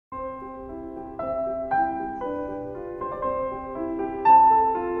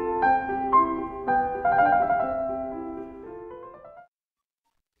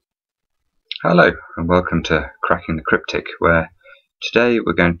Hello and welcome to Cracking the Cryptic, where today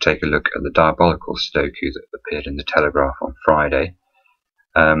we're going to take a look at the Diabolical Sudoku that appeared in the Telegraph on Friday.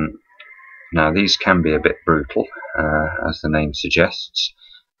 Now these can be a bit brutal, as the name suggests,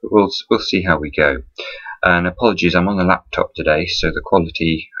 but we'll see how we go. And apologies, I'm on the laptop today, so the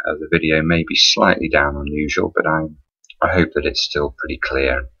quality of the video may be slightly down on usual, but I hope that it's still pretty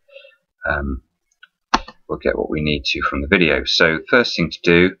clear. We'll get what we need to from the video. So first thing to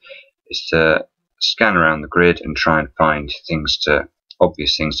do is to scan around the grid and try and find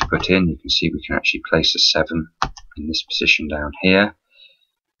obvious things to put in. You can see we can actually place a 7 in this position down here.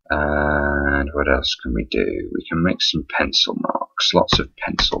 And what else can we do? We can make some pencil marks, lots of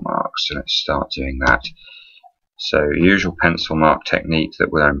pencil marks. So let's start doing that. So usual pencil mark technique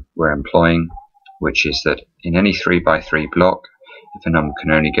that we're employing, which is that in any 3x3 block, if a number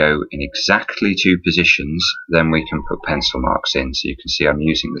can only go in exactly 2 positions, then we can put pencil marks in. So you can see I'm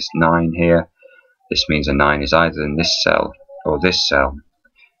using this 9 here. This means a 9 is either in this cell or this cell.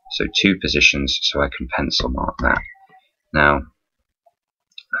 So 2 positions, so I can pencil mark that. Now,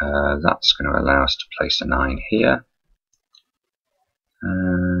 that's going to allow us to place a 9 here.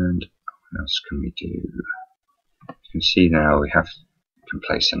 And what else can we do? You can see now we can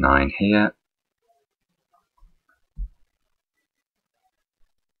place a 9 here.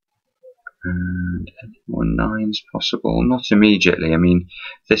 And any more 9s possible? Not immediately. I mean,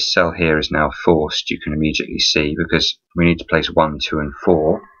 this cell here is now forced, you can immediately see, because we need to place 1, 2 and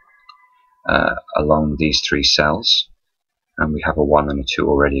 4 along these 3 cells, and we have a 1 and a 2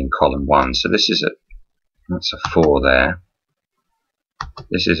 already in column 1. So this is that's a 4 there.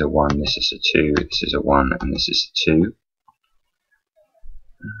 This is a 1, this is a 2, this is a 1, and this is a 2.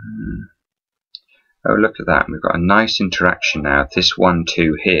 Oh, look at that. We've got a nice interaction now. This 1,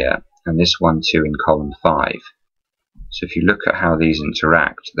 2 here, and this 1, 2 in column 5. So if you look at how these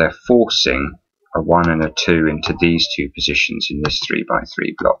interact, they're forcing a 1 and a 2 into these 2 positions in this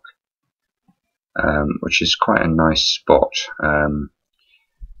 3x3 block, which is quite a nice spot.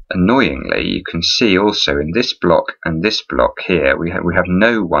 Annoyingly, you can see also in this block and this block here, we have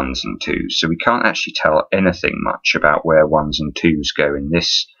no 1s and 2s, so we can't actually tell anything much about where 1s and 2s go in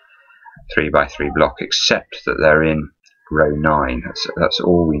this 3x3 block, except that they're in row 9. That's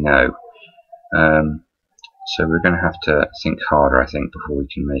all we know. So we're going to have to think harder, I think, before we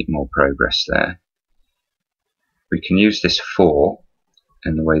can make more progress there. We can use this 4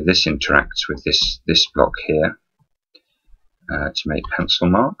 and the way this interacts with this block here to make pencil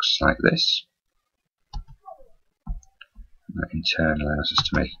marks like this. And that in turn allows us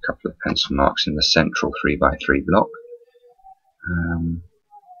to make a couple of pencil marks in the central 3x3 block.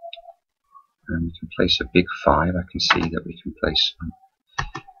 And we can place a big 5. I can see that we can place a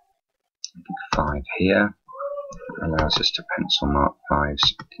big 5 here. That allows us to pencil mark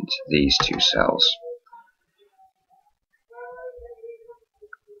 5s into these 2 cells.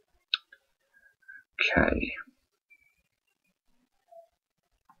 Okay.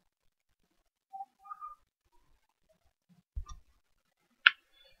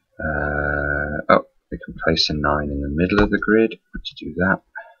 We can place a 9 in the middle of the grid. Let's do that.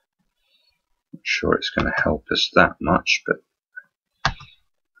 Not sure it's going to help us that much, but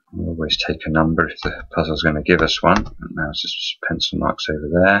we'll always take a number if the puzzle's going to give us one. And now it's just pencil marks over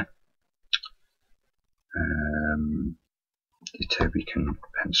there. We can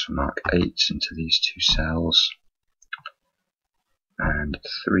pencil mark 8s into these 2 cells, and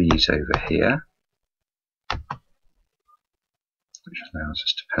 3s over here, which allows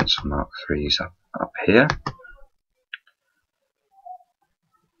us to pencil mark 3s up here.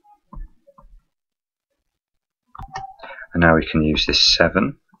 And now we can use this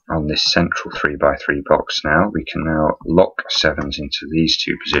 7 on this central 3x3 box. Now we can now lock 7s into these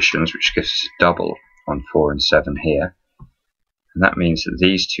 2 positions, which gives us a double on 4 and 7 here. And that means that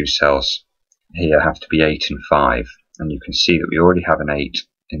these 2 cells here have to be 8 and 5. And you can see that we already have an 8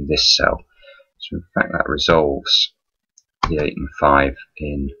 in this cell. So in fact that resolves the 8 and 5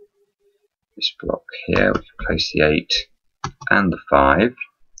 in this block here. We can place the 8 and the 5.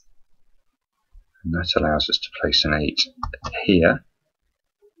 And that allows us to place an 8 here,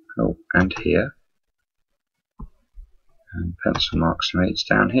 and here, and pencil mark some 8s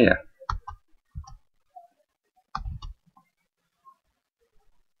down here.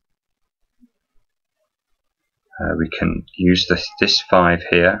 We can use this 5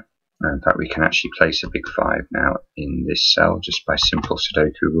 here. In fact, we can actually place a big 5 now in this cell just by simple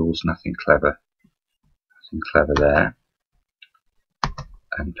Sudoku rules. Nothing clever there.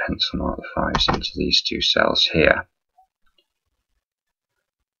 And pencil mark the 5s into these 2 cells here.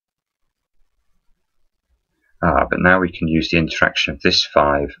 But now we can use the interaction of this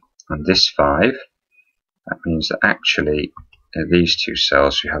 5 and this 5, that means that actually these two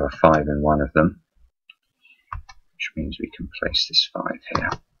cells, you have a 5 in one of them, which means we can place this 5 here.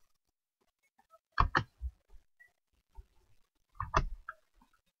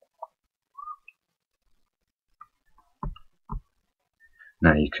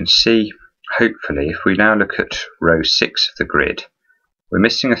 Now you can see, hopefully, if we now look at row 6 of the grid, we're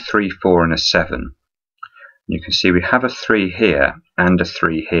missing a 3, 4 and a 7. You can see we have a 3 here and a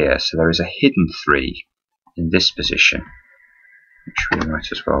 3 here, so there is a hidden 3 in this position, which we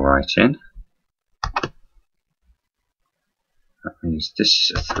might as well write in. That means this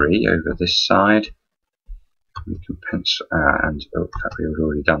is a 3 over this side. We can pencil, and oh, in fact we've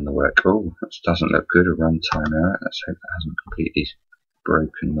already done the work. Oh, that doesn't look good, a runtime error. Let's hope that hasn't completely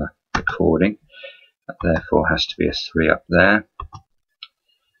broken the recording. That therefore has to be a 3 up there.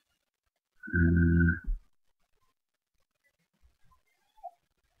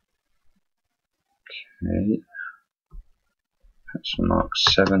 Okay. Pencil mark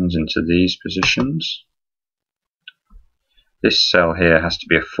 7s into these positions. This cell here has to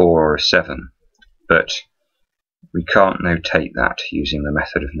be a 4 or a 7, but we can't notate that using the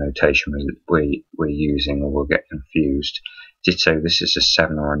method of notation we're using, or we'll get confused. Ditto, this is a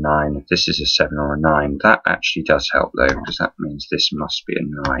 7 or a 9. If this is a 7 or a 9, that actually does help though, because that means this must be a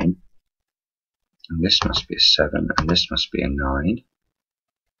 9, and this must be a 7, and this must be a 9,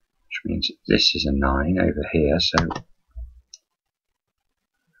 which means this is a 9 over here, so I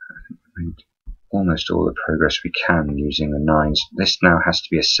think we made almost all the progress we can using the 9s. This now has to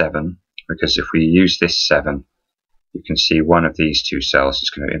be a 7, because if we use this 7, you can see one of these two cells is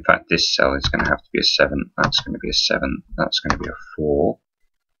going to, in fact this cell is going to have to be a 7, that's going to be a 7, that's going to be a 4.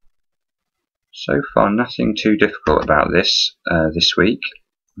 So far nothing too difficult about this this week.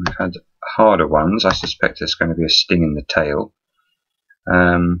 We've had harder ones. I suspect there's going to be a sting in the tail.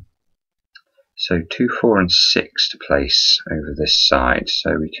 So 2, 4 and 6 to place over this side,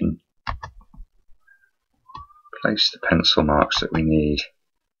 so we can place the pencil marks that we need.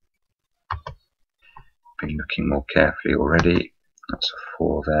 Been looking more carefully already. That's a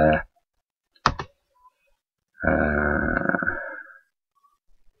 4 there.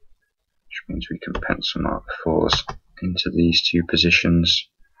 Which means we can pencil mark the 4s into these two positions.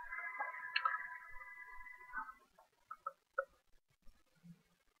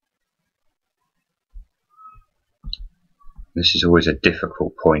 This is always a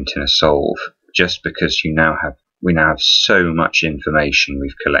difficult point in a solve, just because we now have so much information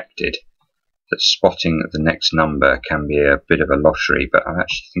we've collected that spotting the next number can be a bit of a lottery, but I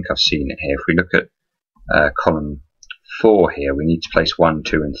actually think I've seen it here. If we look at column 4 here, we need to place 1,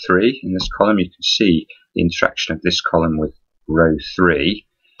 2 and 3 in this column. You can see the interaction of this column with row 3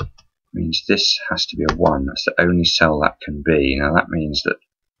 means this has to be a 1. That's the only cell that can be. Now that means that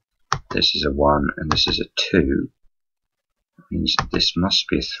this is a 1 and this is a 2. That means that this must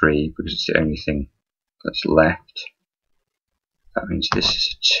be a 3 because it's the only thing that's left. That means this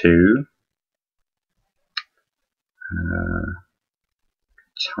is a 2.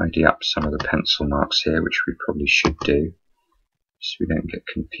 Tidy up some of the pencil marks here, which we probably should do, so we don't get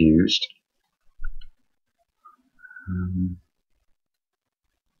confused.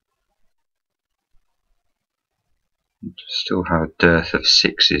 Still have a dearth of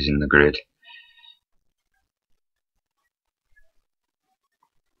 6s in the grid.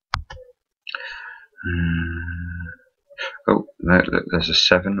 Oh, no, look, there's a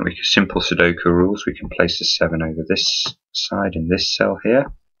 7. Simple Sudoku rules. We can place a 7 over this side in this cell here.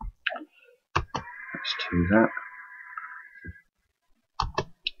 Let's do that.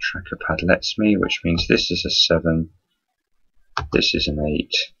 Tracker pad lets me, which means this is a 7, this is an 8,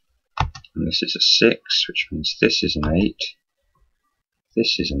 and this is a 6, which means this is an 8,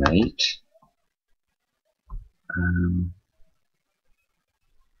 this is an 8.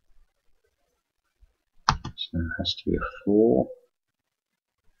 So it has to be a 4.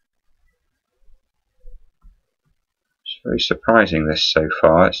 It's very surprising this so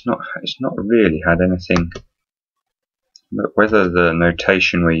far. It's not really had anything, but whether the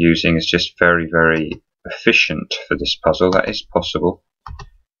notation we're using is just very, very efficient for this puzzle, that is possible.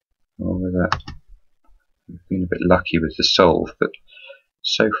 Or whether we've been a bit lucky with the solve, but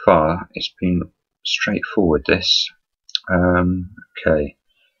so far it's been straightforward, this. Okay.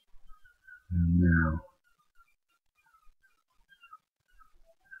 And now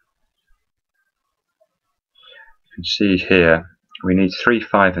you can see here we need 3,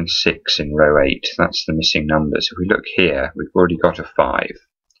 5 and 6 in row 8. That's the missing numbers. If we look here, we've already got a 5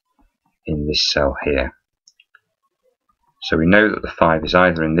 in this cell here. So we know that the 5 is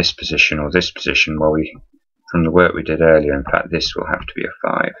either in this position or this position. Well, from the work we did earlier. In fact, this will have to be a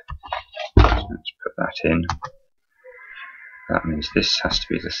 5. So let's put that in. That means this has to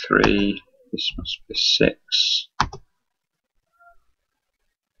be the 3. This must be a 6.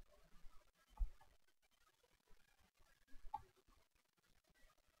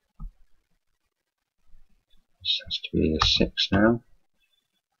 This has to be a 6 now.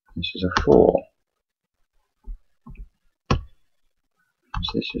 This is a 4.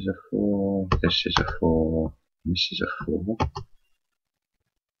 This is a 4. This is a 4. This is a 4.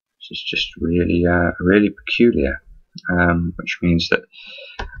 This is just really, really peculiar. Which means that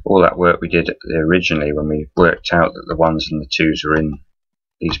all that work we did originally, when we worked out that the 1s and the 2s were in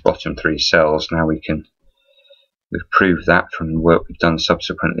these bottom 3 cells, now we've proved that from the work we've done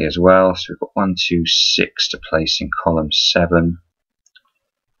subsequently as well. So we've got 1, 2, 6 to place in column 7.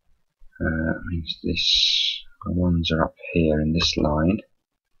 That means the 1s are up here in this line.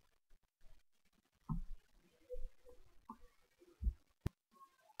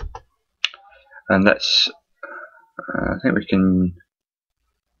 And let's, I think we can,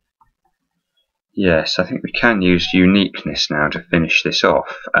 yes, I think we can use uniqueness now to finish this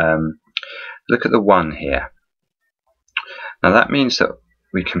off. Look at the 1 here. Now that means that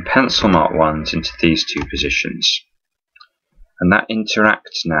we can pencil mark 1s into these 2 positions. And that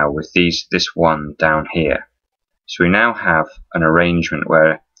interacts now with this 1 down here. So we now have an arrangement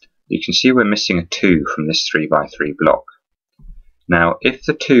where you can see we're missing a 2 from this 3 by 3 block. Now, if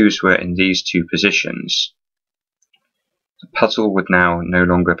the 2s were in these 2 positions, the puzzle would now no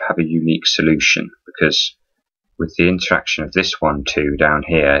longer have a unique solution, because with the interaction of this 1, 2 down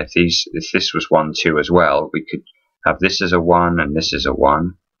here, if this was 1, 2 as well, we could have this as a 1 and this is a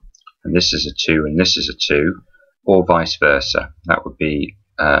 1, and this is a 2 and this is a 2, or vice versa. That would be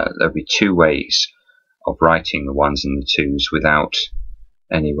there'd be 2 ways of writing the 1s and the 2s without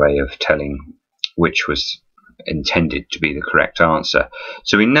any way of telling which was intended to be the correct answer.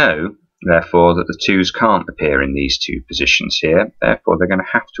 So we know, therefore, that the 2s can't appear in these 2 positions here. Therefore, they're going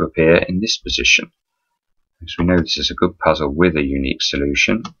to have to appear in this position. So we know this is a good puzzle with a unique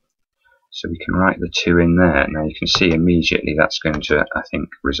solution. So we can write the 2 in there. Now you can see immediately that's going to, I think,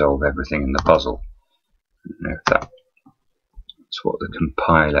 resolve everything in the puzzle. I don't know if that's what the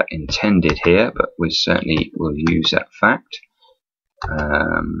compiler intended here, but we certainly will use that fact.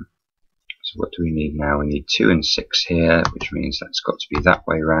 So what do we need now? We need 2 and 6 here, which means that's got to be that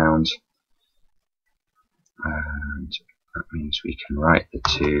way round. And that means we can write the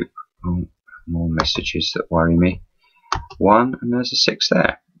 2. Oh, more messages that worry me. 1, and there's a 6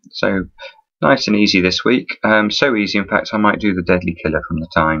 there. So nice and easy this week. So easy, in fact, I might do the Deadly Killer from the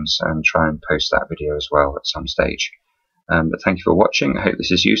Times and try and post that video as well at some stage. But thank you for watching. I hope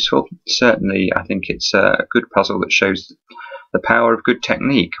this is useful. Certainly, I think it's a good puzzle that shows the power of good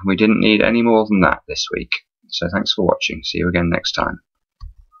technique. We didn't need any more than that this week. So thanks for watching. See you again next time.